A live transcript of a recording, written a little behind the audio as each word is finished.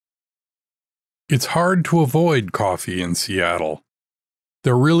It's hard to avoid coffee in Seattle.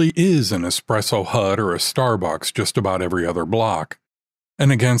 There really is an espresso hut or a Starbucks just about every other block,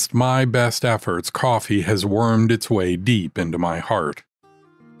 and against my best efforts, coffee has wormed its way deep into my heart.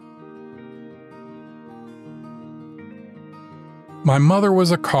 My mother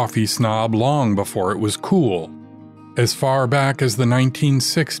was a coffee snob long before it was cool. As far back as the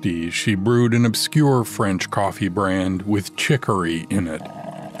 1960s, she brewed an obscure French coffee brand with chicory in it.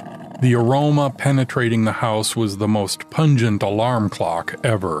 The aroma penetrating the house was the most pungent alarm clock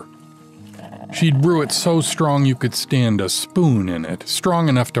ever. She'd brew it so strong you could stand a spoon in it, strong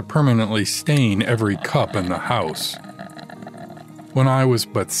enough to permanently stain every cup in the house. When I was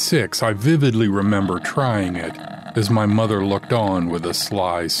but 6, I vividly remember trying it, as my mother looked on with a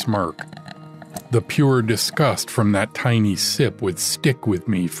sly smirk. The pure disgust from that tiny sip would stick with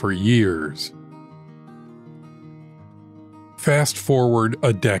me for years. Fast forward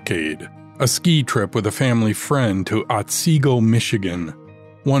a decade. A ski trip with a family friend to Otsego, Michigan.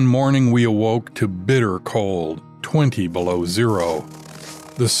 One morning we awoke to bitter cold, 20 below zero.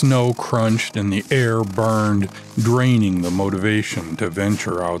 The snow crunched and the air burned, draining the motivation to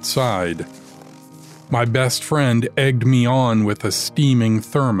venture outside. My best friend egged me on with a steaming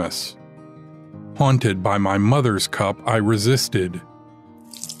thermos. Haunted by my mother's cup, I resisted.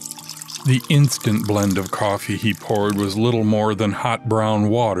 The instant blend of coffee he poured was little more than hot brown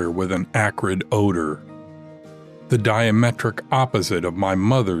water with an acrid odor. The diametric opposite of my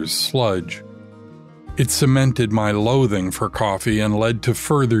mother's sludge. It cemented my loathing for coffee and led to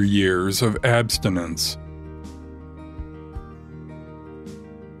further years of abstinence.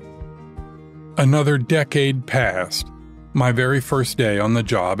 Another decade passed, my very first day on the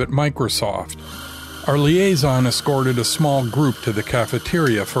job at Microsoft. Our liaison escorted a small group to the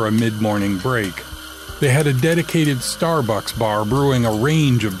cafeteria for a mid-morning break. They had a dedicated Starbucks bar brewing a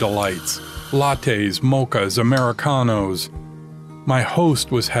range of delights: lattes, mochas, Americanos. My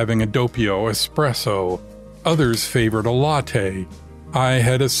host was having a doppio espresso. Others favored a latte. I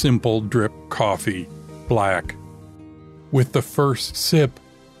had a simple drip coffee, black. With the first sip,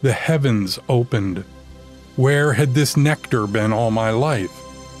 the heavens opened. Where had this nectar been all my life?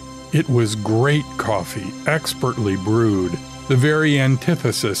 It was great coffee, expertly brewed, the very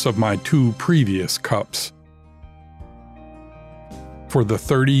antithesis of my 2 previous cups. For the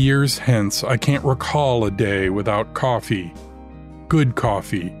 30 years hence, I can't recall a day without coffee. Good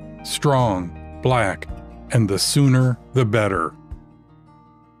coffee, strong, black, and the sooner the better.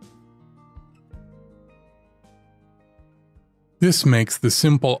 This makes the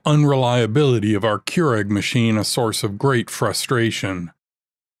simple unreliability of our Keurig machine a source of great frustration.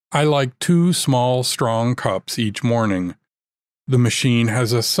 I like 2 small, strong cups each morning. The machine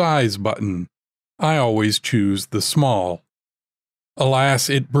has a size button. I always choose the small. Alas,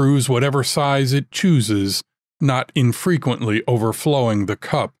 it brews whatever size it chooses, not infrequently overflowing the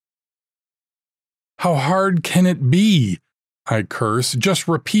cup. How hard can it be? I curse. Just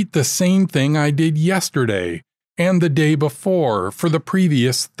repeat the same thing I did yesterday, and the day before, for the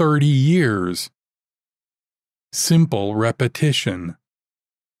previous 30 years. Simple repetition.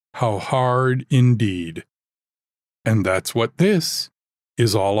 How hard indeed. And that's what this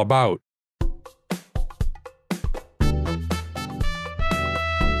is all about.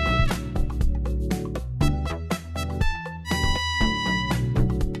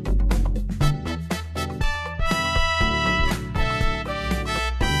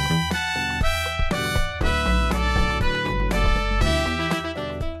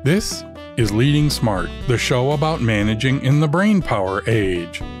 This is Leading Smart, the show about managing in the brainpower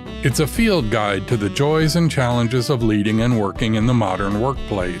age. It's a field guide to the joys and challenges of leading and working in the modern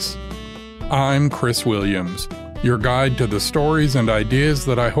workplace. I'm Chris Williams, your guide to the stories and ideas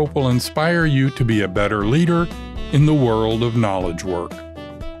that I hope will inspire you to be a better leader in the world of knowledge work.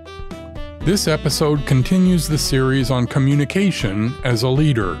 This episode continues the series on communication as a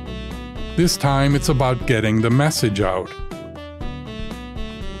leader. This time it's about getting the message out.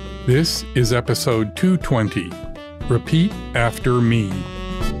 This is episode 220. Repeat after me.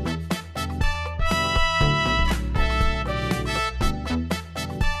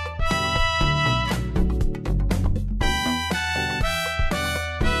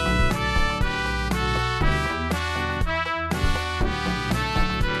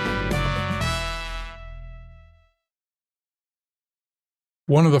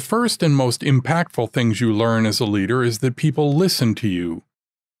 One of the first and most impactful things you learn as a leader is that people listen to you.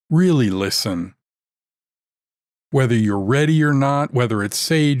 Really listen. Whether you're ready or not, whether it's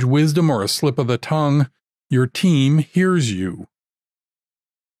sage wisdom or a slip of the tongue, your team hears you.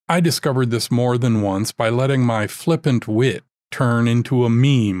 I discovered this more than once by letting my flippant wit turn into a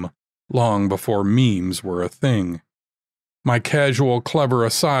meme, long before memes were a thing. My casual, clever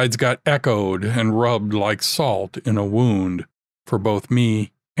asides got echoed and rubbed like salt in a wound for both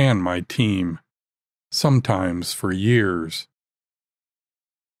me and my team, sometimes for years.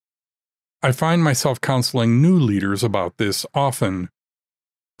 I find myself counseling new leaders about this often.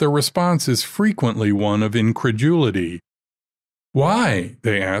 Their response is frequently one of incredulity. Why,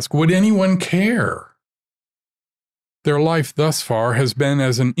 they ask, would anyone care? Their life thus far has been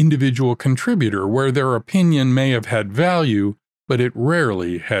as an individual contributor, where their opinion may have had value, but it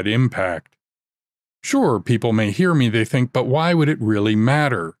rarely had impact. Sure, people may hear me, they think, but why would it really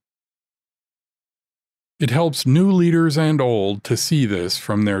matter? It helps new leaders and old to see this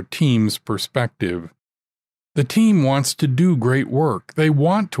from their team's perspective. The team wants to do great work. They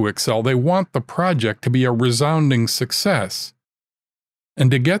want to excel. They want the project to be a resounding success.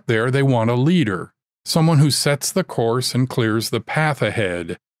 And to get there, they want a leader. Someone who sets the course and clears the path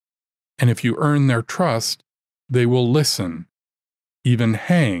ahead. And if you earn their trust, they will listen, even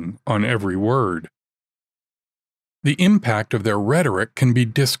hang on every word. The impact of their rhetoric can be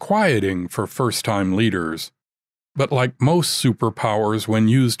disquieting for first-time leaders. But like most superpowers, when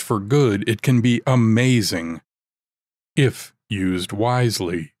used for good, it can be amazing, if used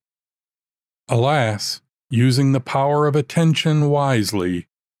wisely. Alas, using the power of attention wisely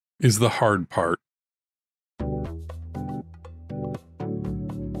is the hard part.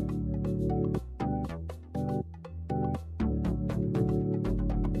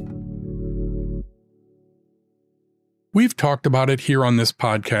 We've talked about it here on this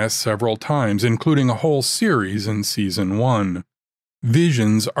podcast several times, including a whole series in Season 1.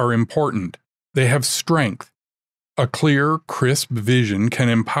 Visions are important. They have strength. A clear, crisp vision can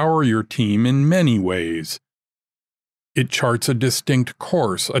empower your team in many ways. It charts a distinct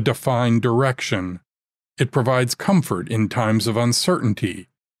course, a defined direction. It provides comfort in times of uncertainty.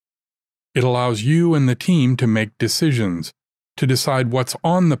 It allows you and the team to make decisions, to decide what's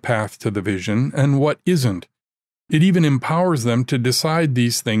on the path to the vision and what isn't. It even empowers them to decide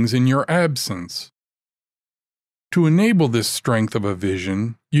these things in your absence. To enable this strength of a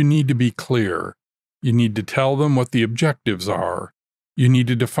vision, you need to be clear. You need to tell them what the objectives are. You need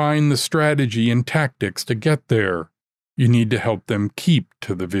to define the strategy and tactics to get there. You need to help them keep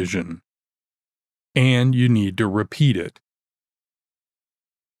to the vision. And you need to repeat it.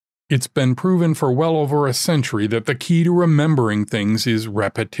 It's been proven for well over a century that the key to remembering things is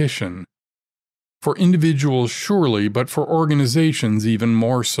repetition. For individuals, surely, but for organizations, even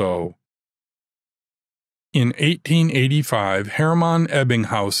more so. In 1885, Hermann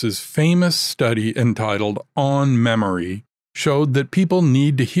Ebbinghaus's famous study entitled On Memory showed that people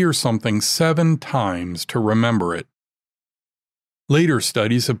need to hear something 7 times to remember it. Later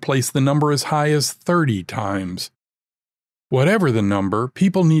studies have placed the number as high as 30 times. Whatever the number,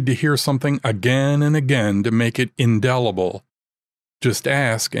 people need to hear something again and again to make it indelible. Just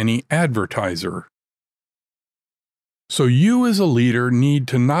ask any advertiser. So you as a leader need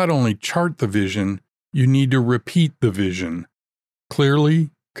to not only chart the vision, you need to repeat the vision,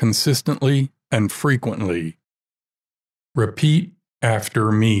 clearly, consistently, and frequently. Repeat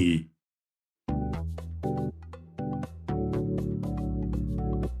after me.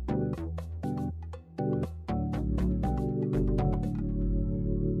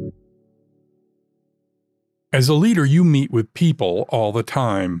 As a leader, you meet with people all the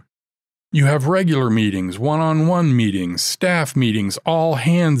time. You have regular meetings, one-on-one meetings, staff meetings,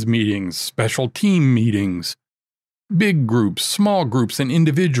 all-hands meetings, special team meetings, big groups, small groups, and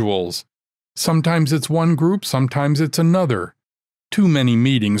individuals. Sometimes it's one group, sometimes it's another. Too many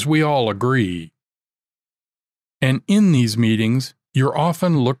meetings, we all agree. And in these meetings, you're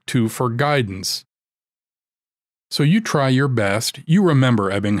often looked to for guidance. So you try your best, you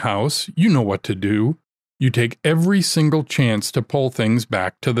remember Ebbinghaus, you know what to do. You take every single chance to pull things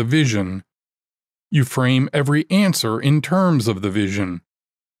back to the vision. You frame every answer in terms of the vision.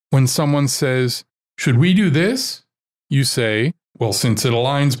 When someone says, "Should we do this?" you say, "Well, since it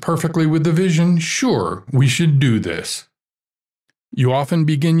aligns perfectly with the vision, sure, we should do this." You often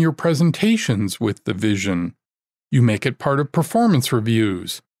begin your presentations with the vision. You make it part of performance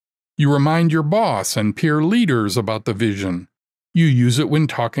reviews. You remind your boss and peer leaders about the vision. You use it when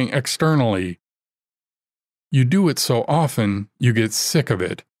talking externally. You do it so often, you get sick of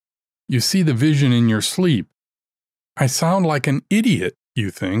it. You see the vision in your sleep. I sound like an idiot, you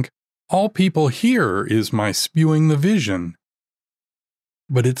think. All people hear is my spewing the vision.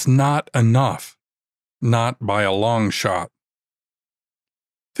 But it's not enough. Not by a long shot.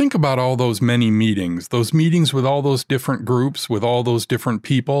 Think about all those many meetings, those meetings with all those different groups, with all those different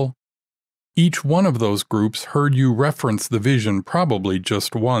people. Each one of those groups heard you reference the vision probably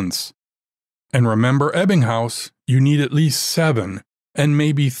just once. And remember Ebbinghaus, you need at least 7 and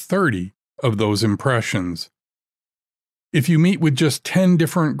maybe 30 of those impressions. If you meet with just 10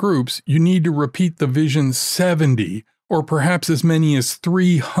 different groups, you need to repeat the vision 70 or perhaps as many as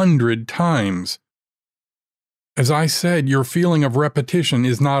 300 times. As I said, your feeling of repetition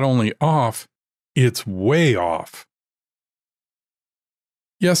is not only off, it's way off.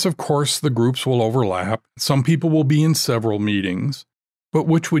 Yes, of course, the groups will overlap. Some people will be in several meetings. But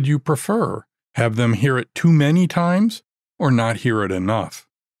which would you prefer? Have them hear it too many times or not hear it enough?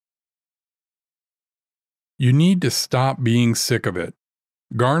 You need to stop being sick of it.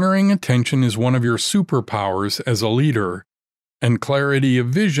 Garnering attention is one of your superpowers as a leader, and clarity of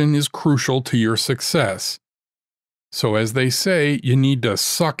vision is crucial to your success. So as they say, you need to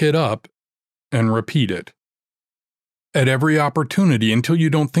suck it up and repeat it. At every opportunity until you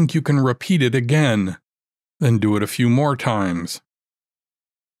don't think you can repeat it again. Then do it a few more times.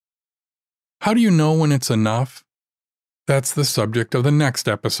 How do you know when it's enough? That's the subject of the next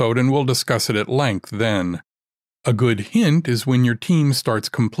episode, and we'll discuss it at length then. A good hint is when your team starts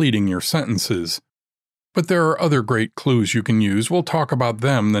completing your sentences. But there are other great clues you can use. We'll talk about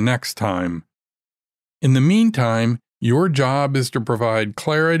them the next time. In the meantime, your job is to provide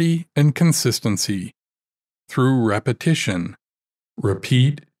clarity and consistency through repetition.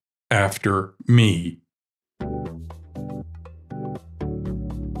 Repeat after me.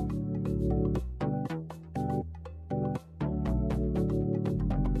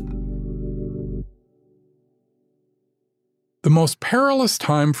 The most perilous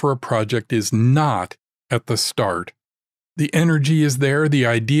time for a project is not at the start. The energy is there, the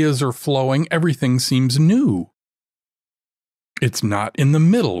ideas are flowing, everything seems new. It's not in the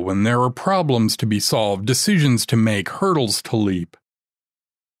middle when there are problems to be solved, decisions to make, hurdles to leap.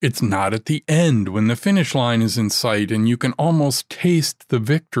 It's not at the end when the finish line is in sight and you can almost taste the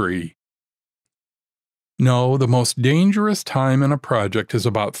victory. No, the most dangerous time in a project is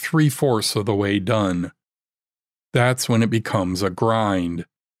about 3/4 of the way done. That's when it becomes a grind.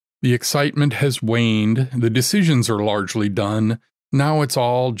 The excitement has waned, the decisions are largely done, now it's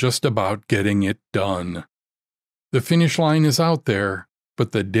all just about getting it done. The finish line is out there,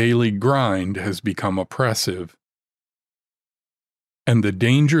 but the daily grind has become oppressive. And the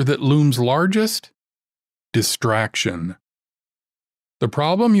danger that looms largest? Distraction. The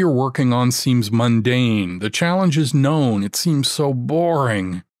problem you're working on seems mundane, the challenge is known, it seems so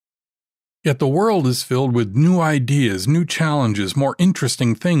boring. Yet the world is filled with new ideas, new challenges, more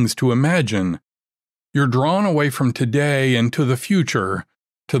interesting things to imagine. You're drawn away from today and to the future,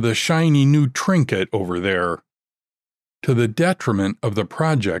 to the shiny new trinket over there, to the detriment of the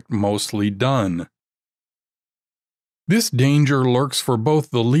project mostly done. This danger lurks for both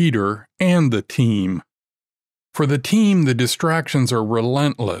the leader and the team. For the team, the distractions are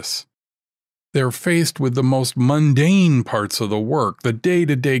relentless. They're faced with the most mundane parts of the work, the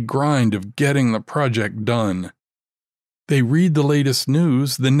day-to-day grind of getting the project done. They read the latest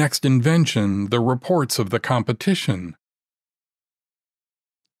news, the next invention, the reports of the competition.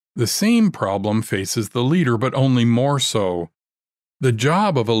 The same problem faces the leader, but only more so. The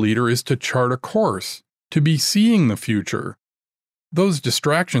job of a leader is to chart a course, to be seeing the future. Those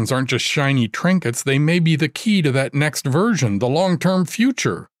distractions aren't just shiny trinkets, they may be the key to that next version, the long-term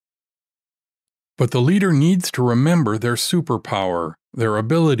future. But the leader needs to remember their superpower, their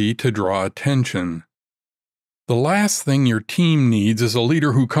ability to draw attention. The last thing your team needs is a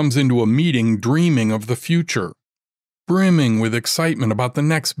leader who comes into a meeting dreaming of the future, brimming with excitement about the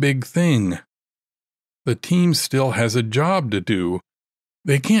next big thing. The team still has a job to do.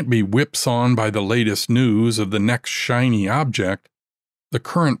 They can't be whipsawed by the latest news of the next shiny object. The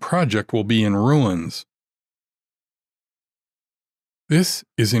current project will be in ruins. This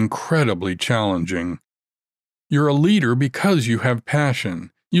is incredibly challenging. You're a leader because you have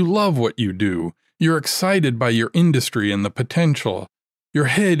passion. You love what you do. You're excited by your industry and the potential. Your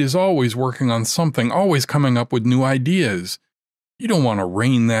head is always working on something, always coming up with new ideas. You don't want to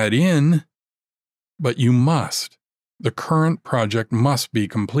rein that in. But you must. The current project must be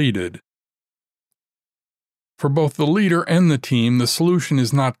completed. For both the leader and the team, the solution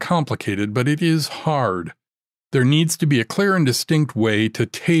is not complicated, but it is hard. There needs to be a clear and distinct way to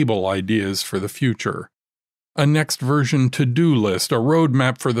table ideas for the future. A next version to-do list, a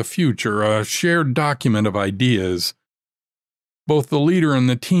roadmap for the future, a shared document of ideas. Both the leader and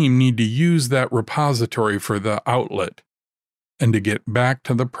the team need to use that repository for the outlet, and to get back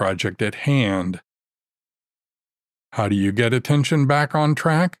to the project at hand. How do you get attention back on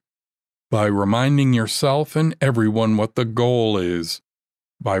track? By reminding yourself and everyone what the goal is,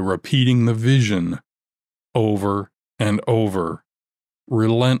 by repeating the vision over and over,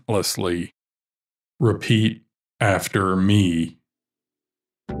 relentlessly, Repeat after me.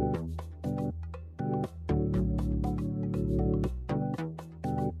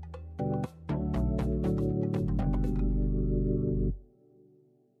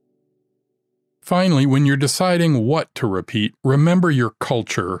 Finally, when you're deciding what to repeat, remember your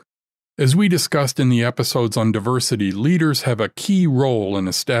culture. As we discussed in the episodes on diversity, leaders have a key role in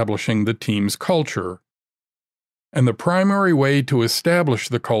establishing the team's culture. And the primary way to establish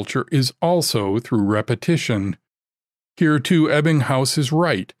the culture is also through repetition. Here too, Ebbinghaus is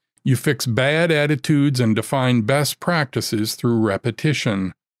right. You fix bad attitudes and define best practices through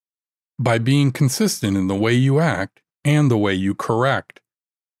repetition. By being consistent in the way you act and the way you correct,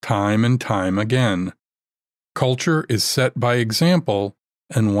 time and time again. Culture is set by example,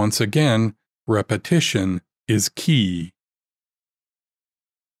 and once again, repetition is key.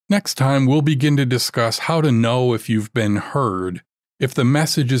 Next time, we'll begin to discuss how to know if you've been heard, if the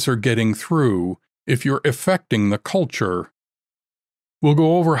messages are getting through, if you're affecting the culture. We'll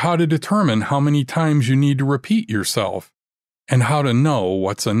go over how to determine how many times you need to repeat yourself, and how to know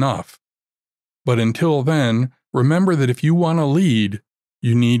what's enough. But until then, remember that if you want to lead,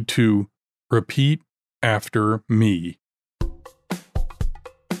 you need to repeat after me.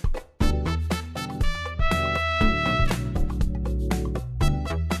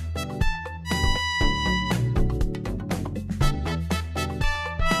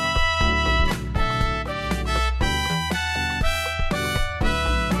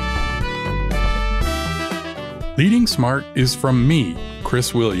 Leading Smart is from me,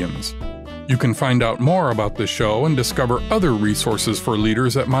 Chris Williams. You can find out more about the show and discover other resources for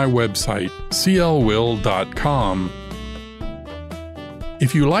leaders at my website, clwill.com.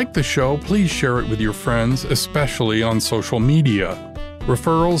 If you like the show, please share it with your friends, especially on social media.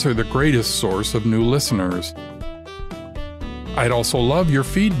 Referrals are the greatest source of new listeners. I'd also love your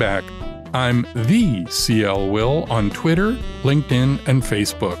feedback. I'm the CL Will on Twitter, LinkedIn, and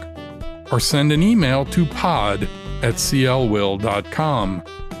Facebook. Or send an email to pod@clwill.com.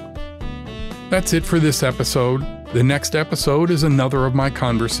 That's it for this episode. The next episode is another of my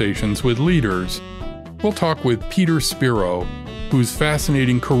conversations with leaders. We'll talk with Peter Spiro, whose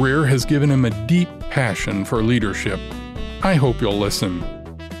fascinating career has given him a deep passion for leadership. I hope you'll listen.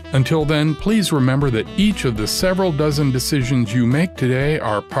 Until then, please remember that each of the several dozen decisions you make today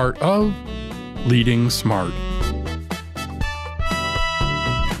are part of Leading Smart.